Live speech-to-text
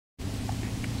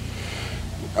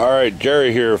Alright,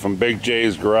 Jerry here from Big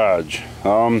J's Garage.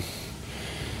 I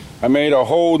made a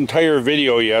whole entire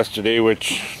video yesterday,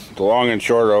 which the long and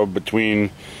short of,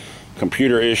 between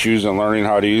computer issues and learning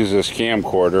how to use this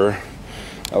camcorder,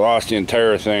 I lost the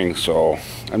entire thing, so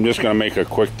I'm just going to make a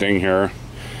quick thing here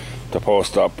to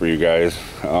post up for you guys.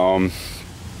 I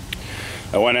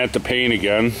went at the paint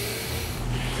again.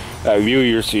 That view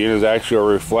you're seeing is actually a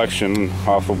reflection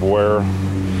off of where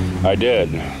I did.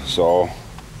 So,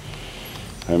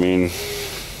 I mean,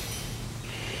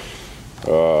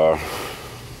 the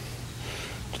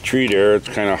tree there, it's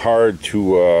kind of hard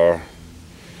to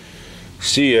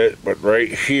see it, but right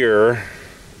here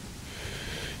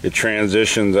it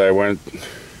transitions. I went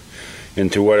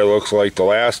into what it looks like the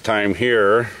last time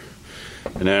here,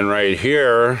 and then right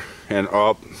here and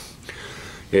up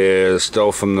is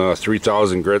still from the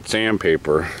 3000 grit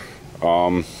sandpaper.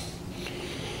 You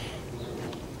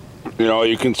know,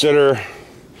 you consider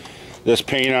this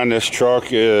paint on this truck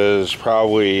is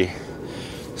probably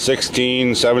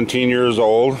 16, 17 years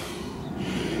old.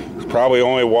 It's probably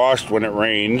only washed when it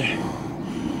rained.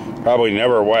 Probably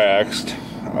never waxed.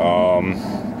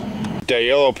 That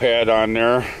yellow pad on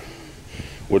there,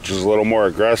 which is a little more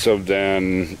aggressive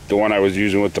than the one I was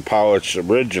using with the polish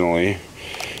originally.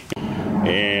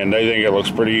 And I think it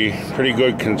looks pretty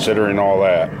good considering all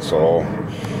that. So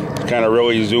it's kind of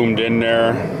really zoomed in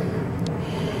there,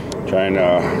 trying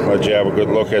to let you have a good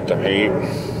look at the paint.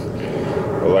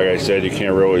 But like I said, you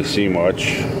can't really see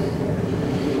much.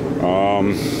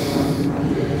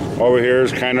 Over here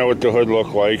is kind of what the hood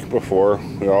looked like before.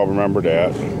 We all remember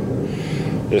that.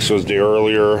 This was the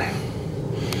earlier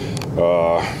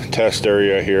test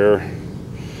area here.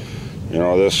 You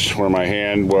know, this where my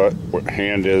hand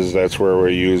is, that's where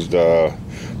we used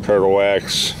turtle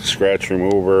wax scratch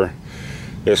remover.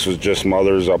 This was just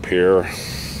mother's up here.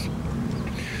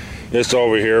 This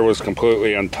over here was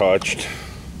completely untouched.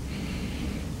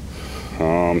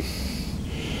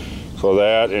 So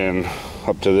that, and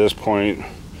up to this point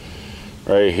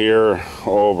right here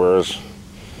over, is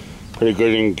pretty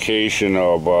good indication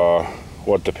of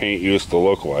what the paint used to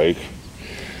look like.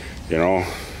 You know,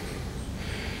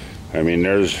 I mean,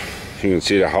 there's, you can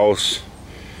see the house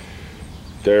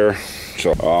there.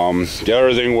 So the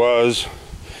other thing was,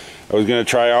 I was gonna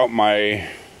try out my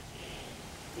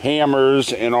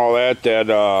hammers and all that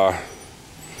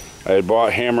I had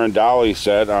bought hammer and dolly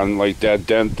set on, like that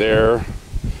dent there,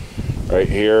 right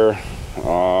here.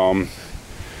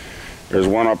 There's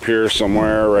one up here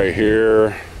somewhere, right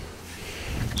here.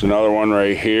 There's another one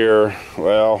right here.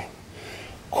 Well,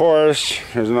 of course,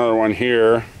 there's another one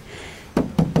here.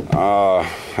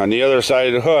 On the other side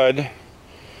of the hood,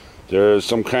 there's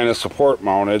some kind of support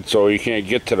mounted, so you can't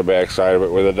get to the back side of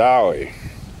it with a dolly.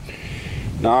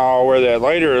 Now, where that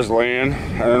lighter is laying,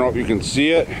 I don't know if you can see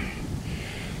it.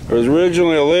 There was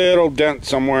originally a little dent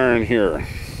somewhere in here.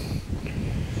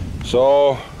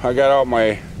 So I got out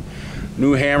my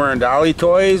new hammer and dolly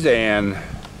toys and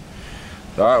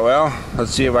thought, well,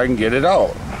 let's see if I can get it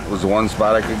out. It was the one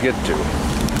spot I could get to.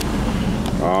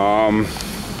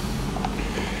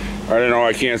 I don't know,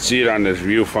 I can't see it on this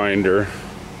viewfinder,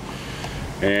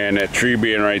 and that tree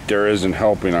being right there isn't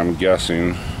helping, I'm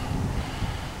guessing.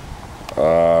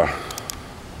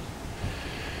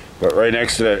 But right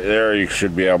next to that there, you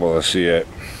should be able to see it.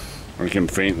 We can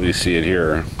faintly see it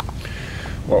here.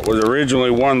 What was originally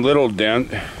one little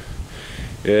dent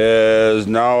is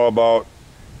now about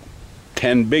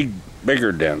 10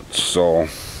 bigger dents. So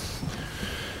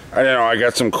I don't know, I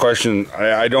got some questions.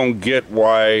 I don't get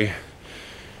why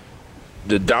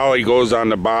the dolly goes on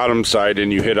the bottom side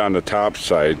and you hit on the top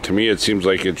side. To me, it seems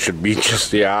like it should be just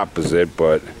the opposite,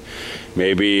 but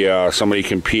maybe somebody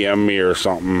can PM me or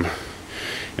something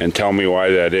and tell me why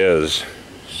that is.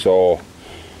 So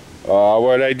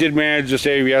what I did manage to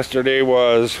save yesterday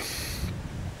was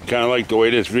kind of like the way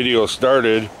this video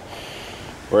started,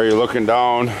 where you're looking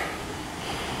down.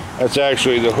 That's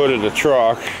actually the hood of the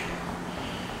truck,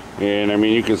 and I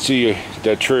mean, you can see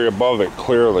that tree above it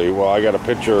clearly. Well, I got a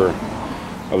picture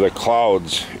of the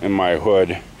clouds in my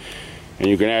hood, and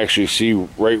you can actually see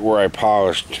right where I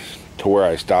polished to where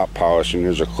I stopped polishing.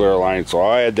 There's a clear line, so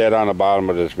I had that on the bottom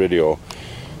of this video.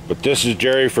 But this is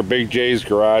Jerry for Big J's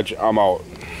Garage. I'm out.